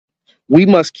We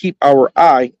must keep our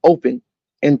eye open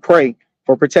and pray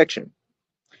for protection,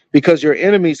 because your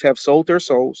enemies have sold their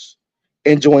souls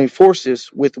and joined forces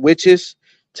with witches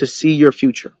to see your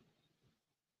future.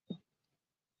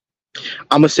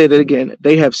 I'm going to say that again.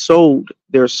 They have sold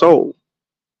their soul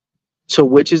to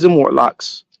witches and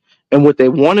warlocks. And what they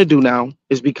want to do now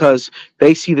is, because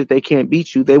they see that they can't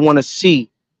beat you, they want to see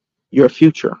your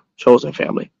future, chosen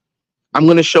family. I'm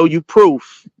going to show you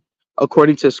proof,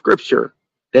 according to scripture,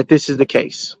 that this is the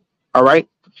case. All right?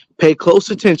 Pay close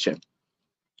attention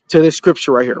to this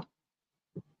scripture right here.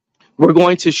 We're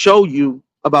going to show you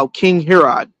about King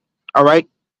Herod, all right?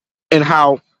 And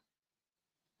how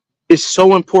it's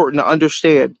so important to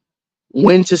understand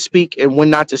when to speak and when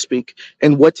not to speak,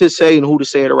 and what to say and who to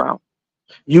say it around.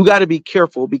 You got to be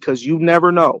careful, because you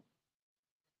never know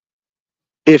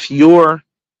if your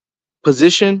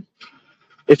position,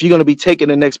 if you're going to be taking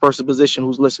the next person's position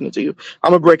who's listening to you.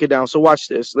 I'm going to break it down. So watch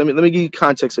this. Let me give you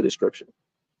context of the scripture.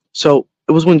 So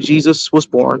it was when Jesus was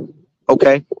born,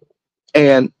 okay?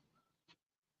 And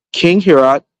King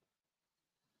Herod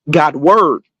got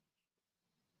word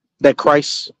that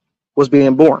Christ was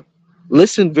being born.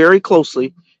 Listen very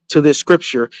closely to this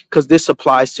scripture, because this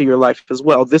applies to your life as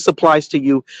well. This applies to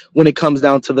you when it comes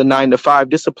down to the 9 to 5.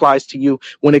 This applies to you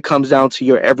when it comes down to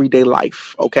your everyday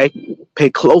life. Okay, pay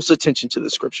close attention to the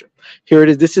scripture. Here it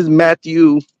is. This is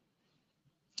Matthew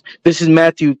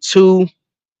 2:1.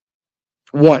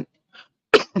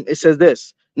 It says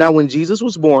this: Now when Jesus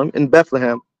was born in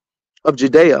Bethlehem of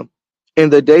Judea, in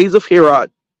the days of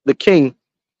Herod the king,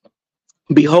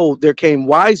 behold, there came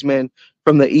wise men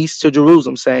from the east to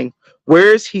Jerusalem, saying,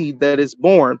 Where is he that is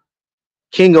born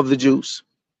King of the Jews?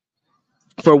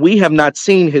 For we have not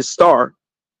seen his star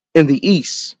in the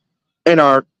east, and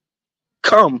are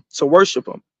come to worship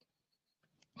him.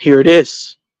 Here it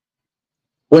is.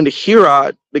 When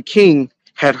Herod the king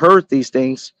had heard these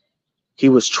things, he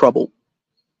was troubled.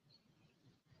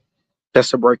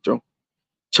 That's a breakthrough.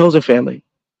 Chosen family,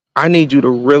 I need you to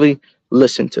really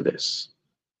listen to this.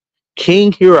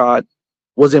 King Herod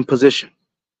was in position.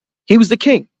 He was the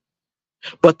king.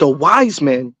 But the wise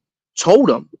men told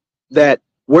him that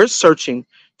we're searching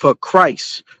for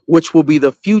Christ, which will be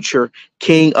the future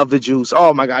King of the Jews.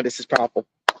 Oh my God, this is powerful.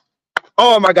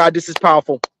 Oh my God, this is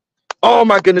powerful. Oh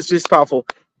my goodness, this is powerful.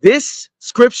 This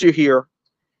scripture here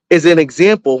is an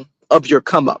example of your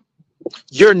come up.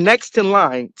 You're next in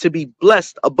line to be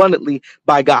blessed abundantly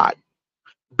by God.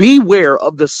 Beware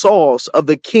of the Sauls, of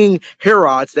the King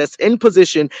Herods that's in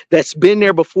position, that's been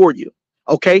there before you.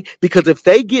 Okay, because if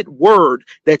they get word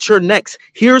that you're next,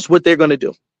 here's what they're going to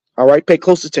do. All right, pay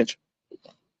close attention.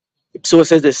 So it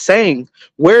says this, saying,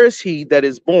 Where is he that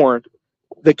is born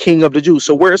the King of the Jews?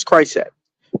 So where is Christ at?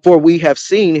 For we have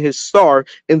seen his star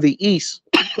in the east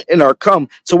and are come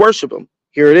to worship him.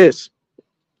 Here it is.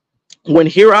 When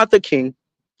Herod the king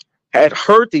had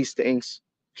heard these things,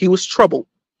 he was troubled,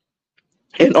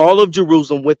 and all of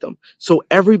Jerusalem with them. So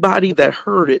everybody that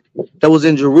heard it, that was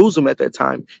in Jerusalem at that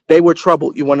time, they were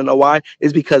troubled. You want to know why?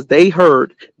 It's because they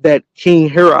heard that King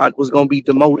Herod was going to be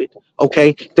demoted.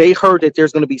 Okay, they heard that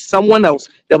there's going to be someone else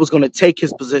that was going to take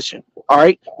his position. All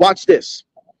right, watch this.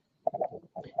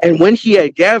 And when he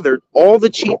had gathered all the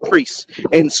chief priests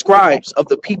and scribes of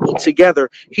the people together,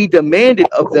 he demanded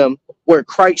of them where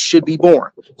Christ should be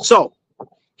born. So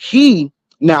he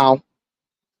now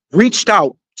reached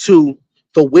out to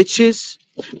the witches,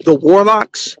 the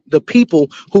warlocks, the people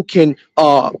who can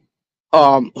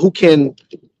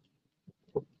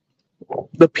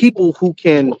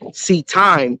see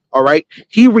time. All right,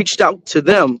 he reached out to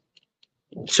them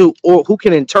or who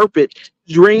can interpret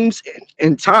dreams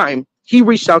and time. He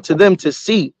reached out to them to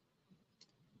see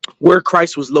where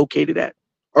Christ was located at.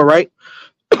 All right,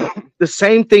 the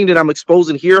same thing that I'm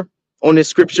exposing here on this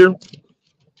scripture.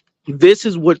 This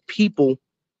is what people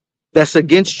that's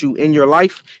against you in your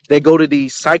life, they go to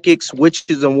these psychics,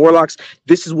 witches, and warlocks.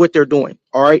 This is what they're doing.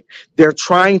 All right, they're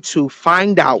trying to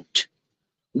find out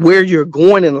where you're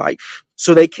going in life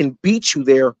so they can beat you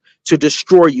there to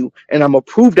destroy you. And I'm gonna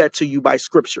prove that to you by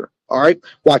scripture. All right,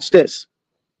 watch this.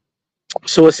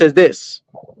 So it says this: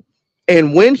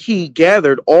 and when he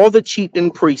gathered all the chief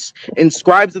and priests and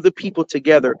scribes of the people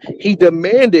together, he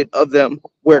demanded of them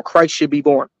where Christ should be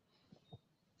born.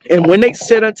 And when they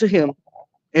said unto him,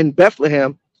 in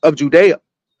Bethlehem of Judea,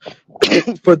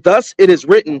 for thus it is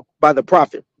written by the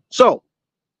prophet. So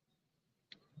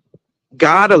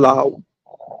God allowed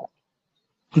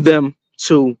them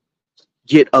to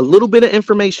get a little bit of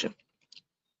information,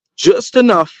 just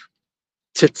enough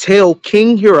to tell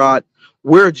King Herod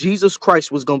where Jesus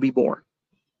Christ was going to be born.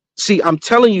 See, I'm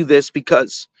telling you this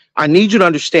because I need you to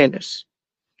understand this.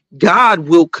 God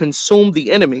will consume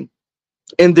the enemy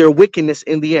in their wickedness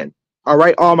in the end. All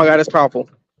right. Oh my God, that's powerful.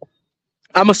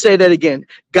 I'm going to say that again.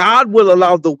 God will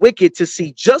allow the wicked to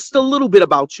see just a little bit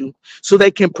about you so they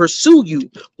can pursue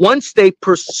you. Once they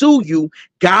pursue you,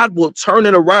 God will turn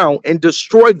it around and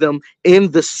destroy them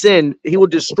in the sin. He will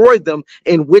destroy them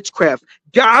in witchcraft.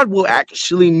 God will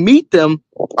actually meet them,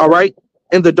 all right,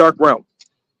 in the dark realm.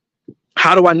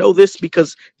 How do I know this?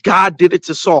 Because God did it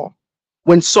to Saul.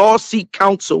 When Saul seeked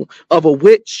counsel of a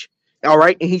witch, all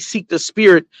right, and he seeked the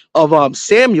spirit of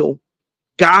Samuel,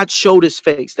 God showed his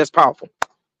face. That's powerful.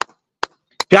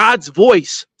 God's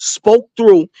voice spoke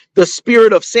through the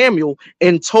spirit of Samuel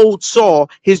and told Saul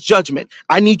his judgment.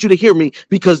 I need you to hear me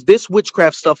because this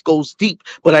witchcraft stuff goes deep,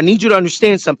 but I need you to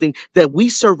understand something, that we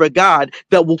serve a God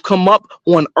that will come up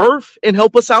on earth and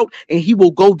help us out, and he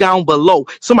will go down below.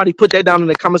 Somebody put that down in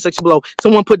the comment section below.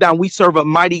 Someone put down, we serve a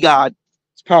mighty God.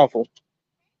 It's powerful.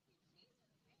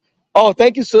 Oh,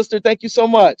 thank you, sister. Thank you so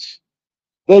much.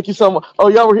 Thank you so much. Oh,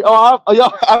 y'all were here. Y'all.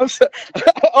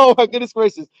 Oh, my goodness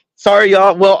gracious. Sorry,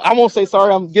 y'all. Well, I won't say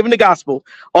sorry. I'm giving the gospel.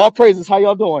 All praises. How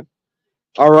y'all doing?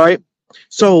 All right.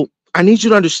 So I need you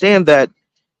to understand that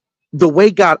the way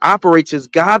God operates is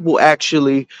God will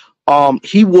actually,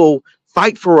 he will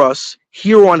fight for us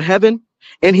here on heaven.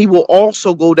 And he will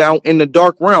also go down in the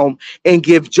dark realm and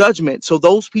give judgment. So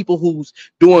those people who's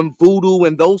doing voodoo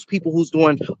and those people who's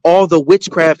doing all the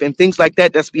witchcraft and things like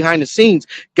that, that's behind the scenes,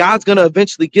 God's going to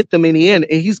eventually get them in the end.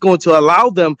 And he's going to allow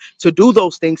them to do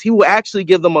those things. He will actually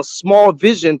give them a small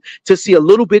vision to see a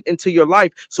little bit into your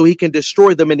life so he can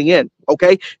destroy them in the end.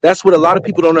 Okay. That's what a lot of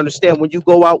people don't understand. When you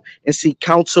go out and seek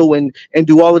counsel and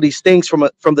do all of these things from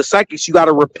the psychics, you got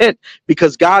to repent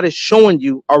because God is showing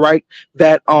you, all right,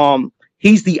 that,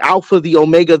 he's the Alpha, the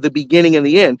Omega, the beginning and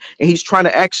the end. And he's trying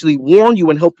to actually warn you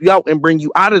and help you out and bring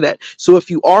you out of that. So if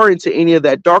you are into any of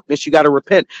that darkness, you got to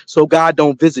repent so God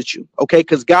don't visit you. Okay.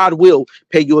 Because God will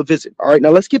pay you a visit. All right. Now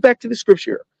let's get back to the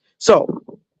scripture. So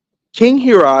King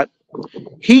Herod,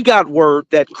 he got word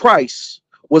that Christ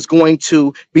was going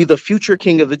to be the future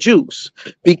king of the Jews.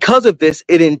 Because of this,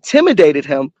 it intimidated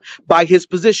him by his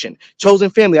position. Chosen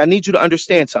family, I need you to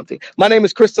understand something. My name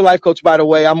is Chris the Life Coach, by the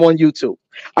way. I'm on YouTube.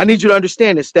 I need you to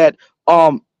understand this, that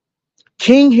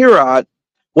King Herod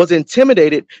was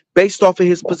intimidated based off of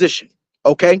his position.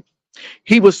 Okay.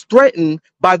 He was threatened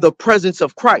by the presence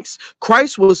of Christ.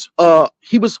 Christ was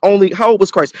he was only, how old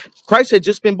was Christ? Christ had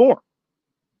just been born.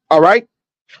 All right.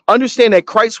 Understand that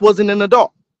Christ wasn't an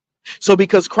adult. So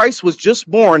because Christ was just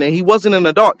born and he wasn't an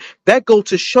adult, that goes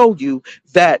to show you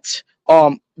that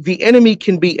the enemy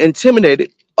can be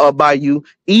intimidated by you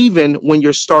even when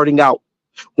you're starting out.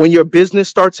 When your business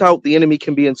starts out, the enemy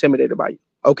can be intimidated by you.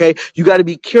 Okay, you got to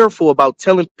be careful about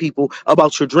telling people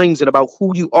about your dreams and about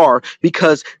who you are,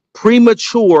 because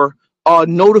premature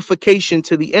notification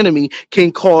to the enemy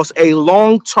can cause a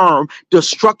long-term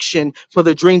destruction for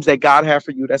the dreams that God has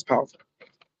for you. That's powerful.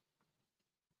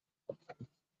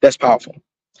 That's powerful.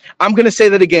 I'm going to say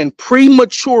that again.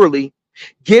 Prematurely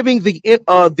giving the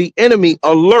enemy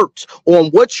alert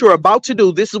on what you're about to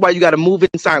do. This is why you got to move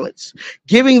in silence.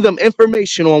 Giving them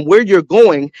information on where you're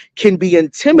going can be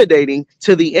intimidating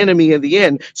to the enemy in the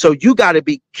end. So you got to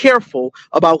be careful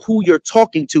about who you're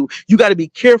talking to. You got to be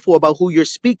careful about who you're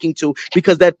speaking to,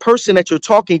 because that person that you're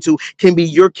talking to can be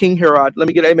your King Herod. Let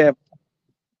me get amen.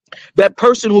 That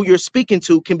person who you're speaking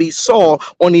to can be Saul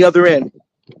on the other end.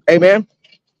 Amen.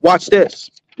 Watch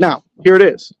this. Now, here it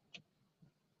is.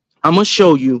 I'm going to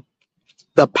show you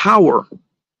the power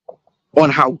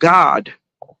on how God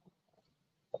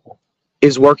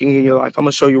is working in your life. I'm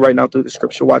going to show you right now through the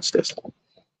scripture. Watch this.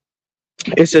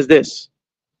 It says this.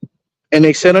 And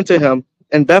they said unto him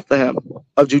in Bethlehem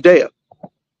of Judea,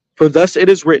 for thus it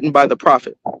is written by the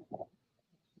prophet,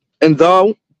 and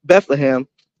thou, Bethlehem,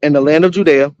 in the land of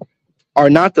Judea, are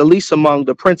not the least among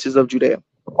the princes of Judea.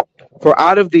 For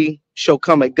out of thee shall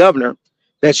come a governor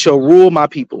that shall rule my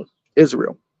people,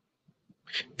 Israel.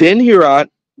 Then Herod,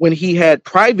 when he had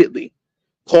privately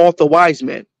called the wise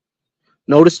men,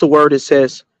 notice the word, it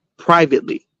says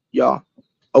privately, y'all.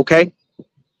 Okay.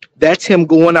 That's him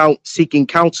going out seeking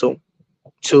counsel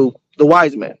to the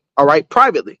wise men. All right.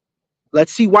 Privately.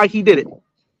 Let's see why he did it.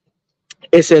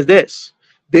 It says this.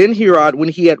 Then Herod, when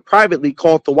he had privately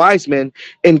called the wise men,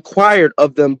 inquired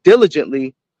of them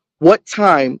diligently what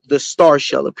time the star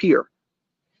shall appear.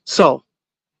 So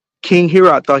King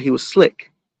Herod thought he was slick.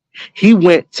 He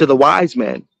went to the wise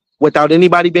men without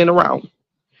anybody being around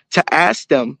to ask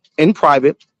them in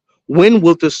private, when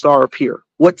will the star appear?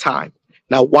 What time?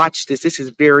 Now watch this. This is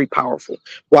very powerful.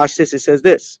 Watch this. It says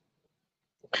this.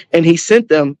 And he sent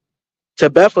them to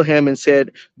Bethlehem and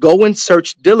said, go and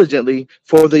search diligently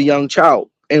for the young child.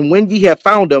 And when ye have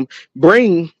found him,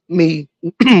 bring me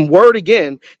word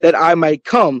again that I might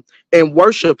come and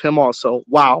worship him also.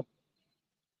 Wow.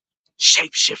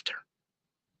 Shapeshifter.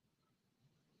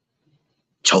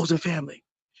 Chosen family.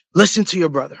 Listen to your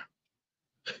brother.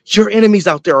 Your enemies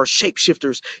out there are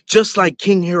shapeshifters, just like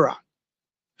King Herod.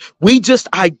 We just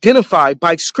identified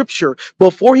by scripture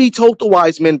before he told the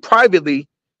wise men privately,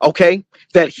 okay,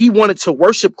 that he wanted to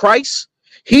worship Christ.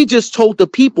 He just told the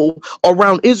people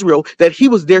around Israel that he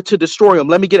was there to destroy them.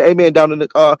 Let me get an amen down in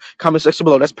the comment section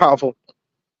below. That's powerful.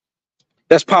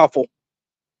 That's powerful.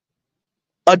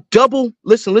 A double,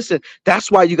 listen.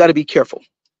 That's why you got to be careful.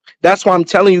 That's why I'm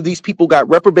telling you, these people got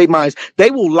reprobate minds.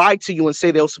 They will lie to you and say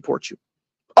they'll support you.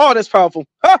 Oh, that's powerful.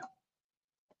 Huh?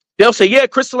 They'll say, yeah,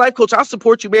 Crystal Life Coach, I'll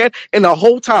support you, man. And the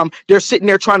whole time they're sitting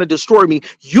there trying to destroy me.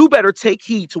 You better take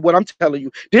heed to what I'm telling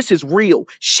you. This is real.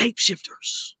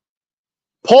 Shapeshifters.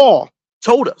 Paul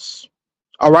told us,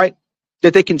 all right,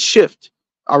 that they can shift.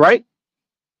 All right.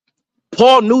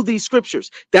 Paul knew these scriptures.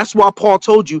 That's why Paul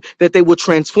told you that they would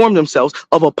transform themselves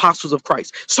of apostles of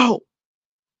Christ. So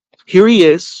here he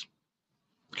is.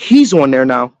 He's on there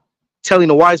now telling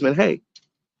the wise men, hey,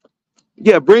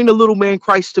 yeah, bring the little man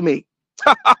Christ to me.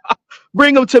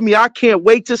 Bring him to me. I can't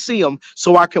wait to see him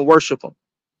so I can worship him.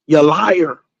 You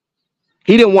liar.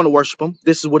 He didn't want to worship him.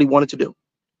 This is what he wanted to do.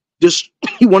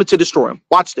 He wanted to destroy him.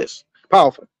 Watch this.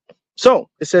 Powerful. So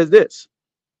it says this.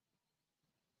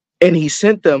 And he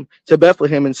sent them to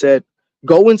Bethlehem and said,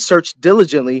 go and search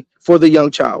diligently for the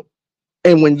young child.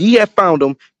 And when ye have found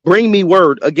him, bring me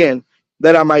word again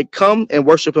that I might come and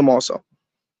worship him also.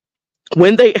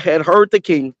 When they had heard the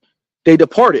king, they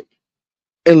departed.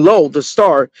 And lo, the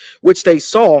star which they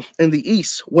saw in the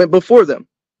east went before them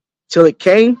till it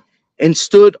came and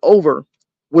stood over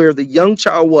where the young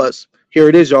child was. Here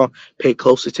it is, y'all. Pay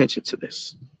close attention to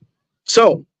this.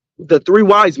 So the three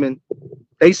wise men,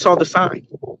 they saw the sign.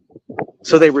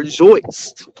 So they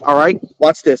rejoiced. All right,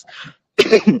 watch this.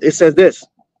 It says this.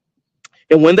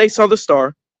 And when they saw the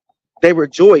star, they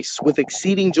rejoiced with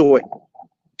exceeding joy.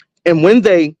 And when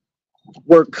they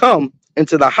were come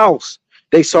into the house,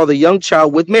 they saw the young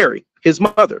child with Mary, his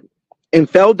mother, and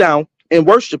fell down and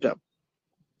worshiped him.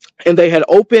 And they had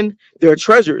opened their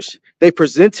treasures. They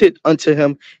presented unto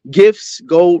him gifts,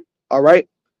 gold. All right.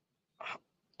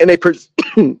 And they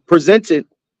presented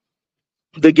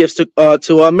the gifts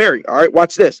to Mary. All right.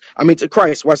 Watch this. To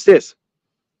Christ. Watch this.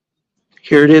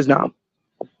 Here it is now.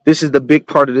 This is the big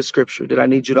part of the scripture that I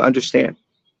need you to understand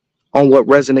on what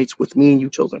resonates with me and you,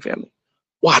 chosen family.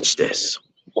 Watch this.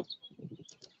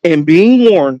 And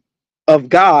being warned of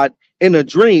God in a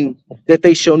dream that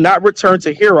they shall not return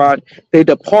to Herod, they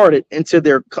departed into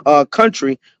their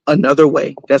country another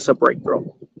way. That's a breakthrough.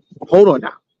 Hold on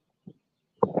now.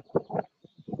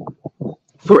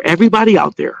 For everybody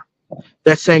out there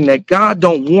that's saying that God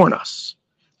don't warn us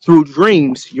through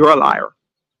dreams, you're a liar.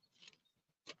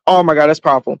 Oh my God, that's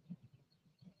powerful.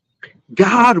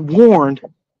 God warned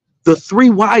the three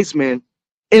wise men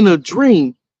in a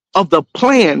dream of the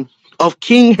plan of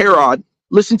King Herod.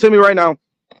 Listen to me right now.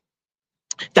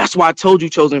 That's why I told you,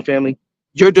 chosen family,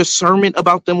 your discernment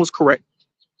about them was correct.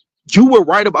 You were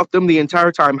right about them the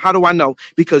entire time. How do I know?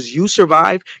 Because you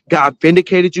survived. God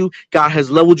vindicated you. God has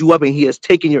leveled you up and he has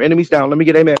taken your enemies down. Let me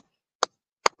get amen.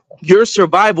 Your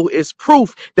survival is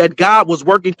proof that God was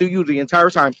working through you the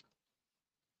entire time.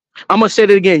 I'm going to say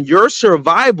it again. Your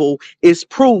survival is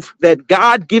proof that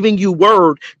God giving you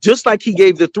word, just like he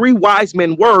gave the three wise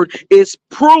men word, is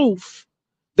proof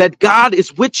that God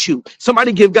is with you.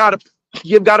 Somebody give God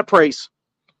a praise.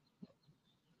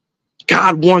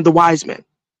 God warned the wise men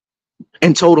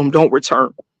and told them don't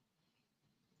return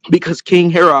because King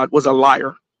Herod was a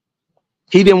liar.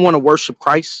 He didn't want to worship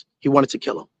Christ. He wanted to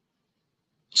kill him.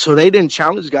 So they didn't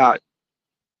challenge God.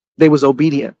 They was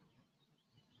obedient.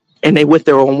 And they went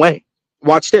their own way.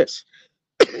 Watch this.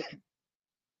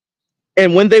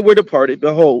 And when they were departed,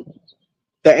 behold,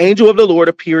 the angel of the Lord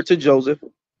appeared to Joseph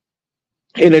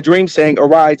in a dream, saying,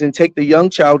 arise and take the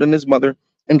young child and his mother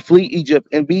and flee Egypt,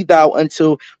 and be thou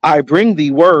until I bring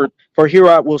thee word, for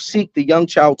Herod will seek the young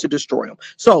child to destroy him.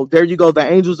 So there you go. The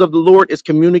angels of the Lord is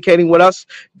communicating with us.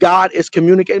 God is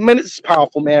communicating. Man, this is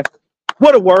powerful, man.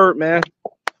 What a word, man.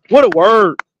 What a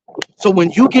word. So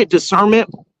when you get discernment,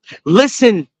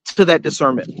 listen to that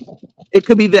discernment. It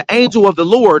could be the angel of the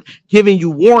Lord giving you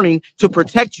warning to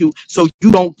protect you so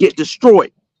you don't get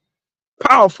destroyed.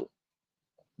 Powerful.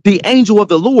 The angel of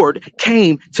the Lord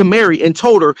came to Mary and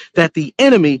told her that the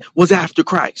enemy was after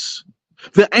Christ.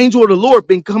 The angel of the Lord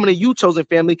been coming to you, chosen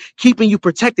family, keeping you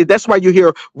protected. That's why you're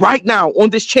here right now on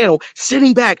this channel,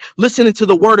 sitting back, listening to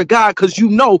the word of God, because you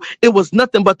know it was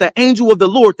nothing but the angel of the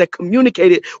Lord that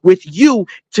communicated with you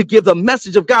to give the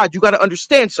message of God. You got to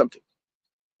understand something.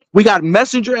 We got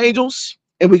messenger angels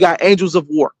and we got angels of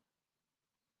war.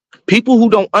 People who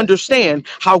don't understand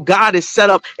how God is set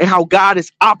up and how God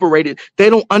is operated, they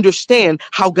don't understand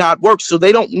how God works. So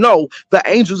they don't know the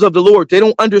angels of the Lord. They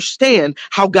don't understand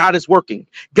how God is working.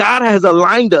 God has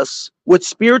aligned us with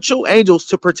spiritual angels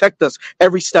to protect us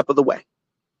every step of the way.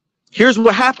 Here's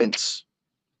what happens.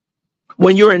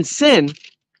 When you're in sin,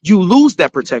 you lose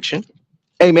that protection.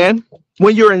 Amen.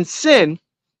 When you're in sin,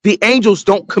 the angels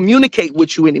don't communicate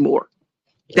with you anymore.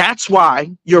 That's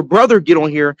why your brother get on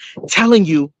here telling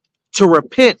you to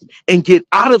repent and get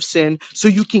out of sin so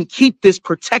you can keep this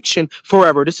protection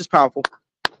forever. This is powerful.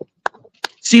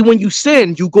 See, when you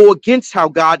sin, you go against how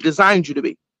God designed you to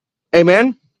be.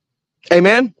 Amen.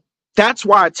 Amen. That's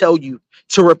why I tell you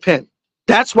to repent.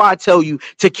 That's why I tell you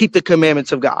to keep the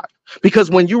commandments of God. Because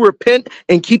when you repent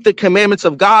and keep the commandments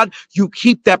of God, you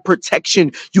keep that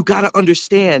protection. You got to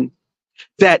understand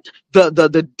that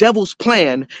the devil's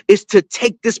plan is to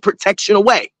take this protection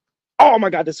away. Oh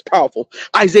my God, this is powerful.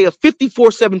 Isaiah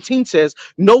 54:17 says,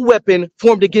 no weapon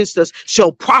formed against us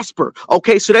shall prosper.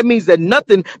 Okay, so that means that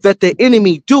nothing that the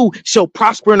enemy do shall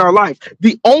prosper in our life.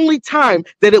 The only time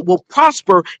that it will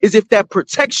prosper is if that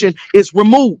protection is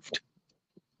removed.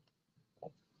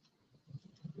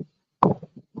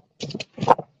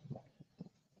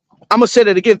 I'm going to say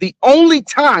that again. The only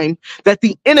time that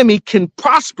the enemy can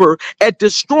prosper at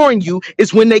destroying you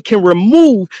is when they can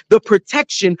remove the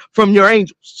protection from your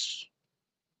angels.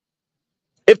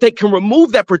 If they can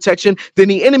remove that protection, then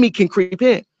the enemy can creep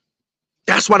in.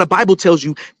 That's why the Bible tells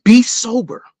you, be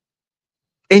sober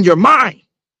in your mind.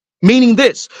 Meaning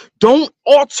this, don't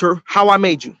alter how I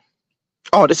made you.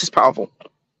 Oh, this is powerful.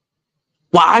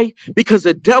 Why? Because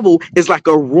the devil is like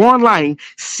a roaring lion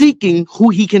seeking who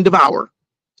he can devour.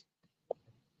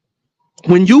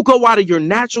 When you go out of your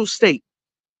natural state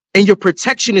and your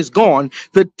protection is gone,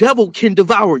 the devil can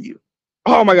devour you.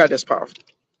 Oh my God, that's powerful.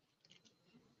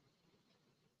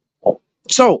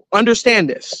 So understand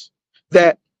this,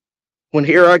 that when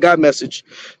Herod got message,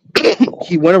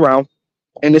 he went around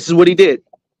and this is what he did.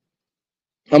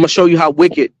 I'm going to show you how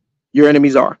wicked your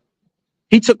enemies are.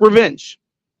 He took revenge.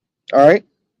 All right.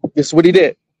 This is what he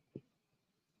did.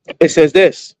 It says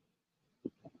this.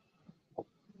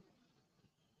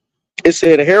 It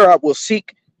said Herod will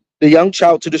seek the young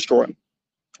child to destroy him.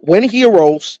 When he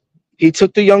arose, he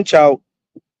took the young child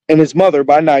and his mother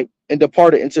by night and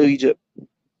departed into Egypt.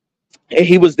 And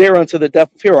he was there until the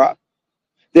death of Herod,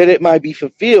 that it might be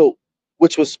fulfilled,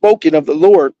 which was spoken of the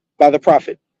Lord by the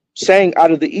prophet, saying,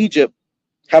 out of the Egypt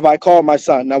have I called my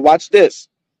son. Now watch this.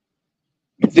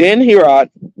 Then Herod,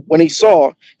 when he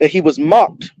saw that he was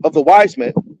mocked of the wise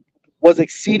men, was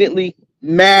exceedingly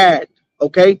mad.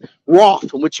 Okay,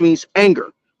 wroth, which means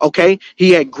anger. Okay,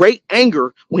 he had great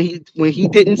anger when he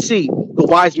didn't see the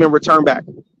wise men return back.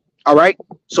 All right,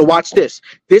 so watch this.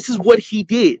 This is what he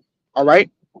did. All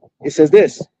right, it says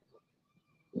this.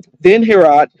 Then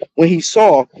Herod, when he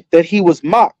saw that he was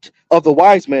mocked of the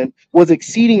wise men, was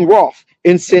exceeding wroth,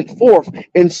 and sent forth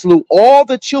and slew all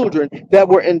the children that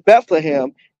were in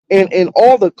Bethlehem and in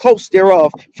all the coasts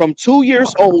thereof, from 2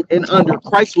 years old and under.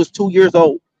 Christ was 2 years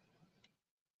old.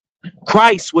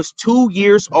 Christ was 2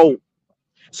 years old.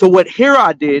 So what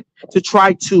Herod did to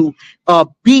try to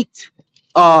beat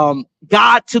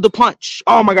God to the punch.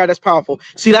 Oh my God, that's powerful.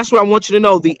 See, that's what I want you to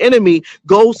know. The enemy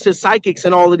goes to psychics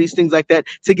and all of these things like that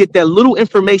to get that little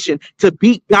information to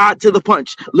beat God to the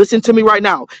punch. Listen to me right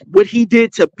now. What he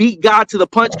did to beat God to the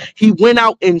punch, he went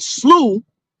out and slew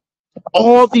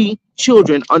all the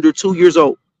children under 2 years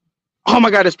old. Oh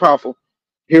my God, that's powerful.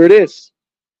 Here it is.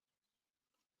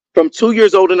 From 2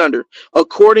 years old and under,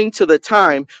 according to the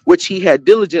time which he had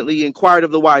diligently inquired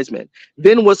of the wise men.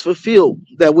 Then was fulfilled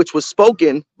that which was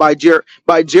spoken by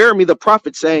Jeremy the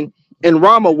prophet, saying, in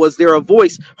Ramah was there a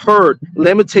voice heard,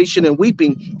 lamentation and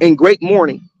weeping, and great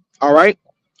mourning. All right.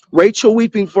 Rachel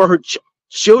weeping for her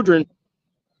children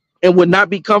and would not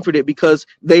be comforted because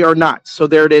they are not. So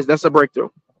there it is. That's a breakthrough.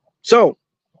 So,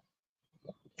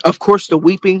 of course, the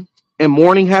weeping and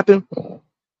mourning happened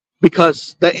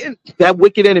because that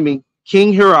wicked enemy,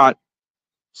 King Herod,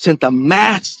 sent a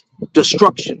mass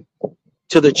destruction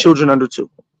to the children under 2.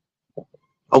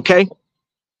 Okay?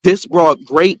 This brought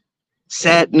great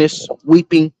sadness,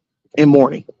 weeping, and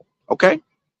mourning. Okay?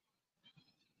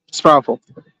 It's powerful.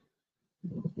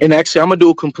 And actually, I'm going to do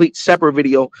a complete separate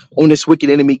video on this wicked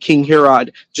enemy, King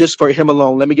Herod, just for him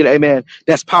alone. Let me get an amen.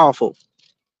 That's powerful.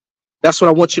 That's what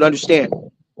I want you to understand.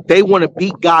 They want to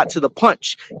beat God to the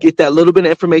punch, get that little bit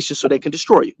of information so they can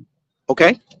destroy you.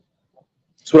 Okay?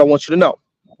 That's what I want you to know.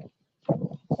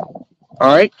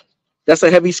 All right? That's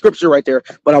a heavy scripture right there,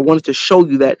 but I wanted to show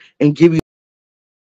you that and give you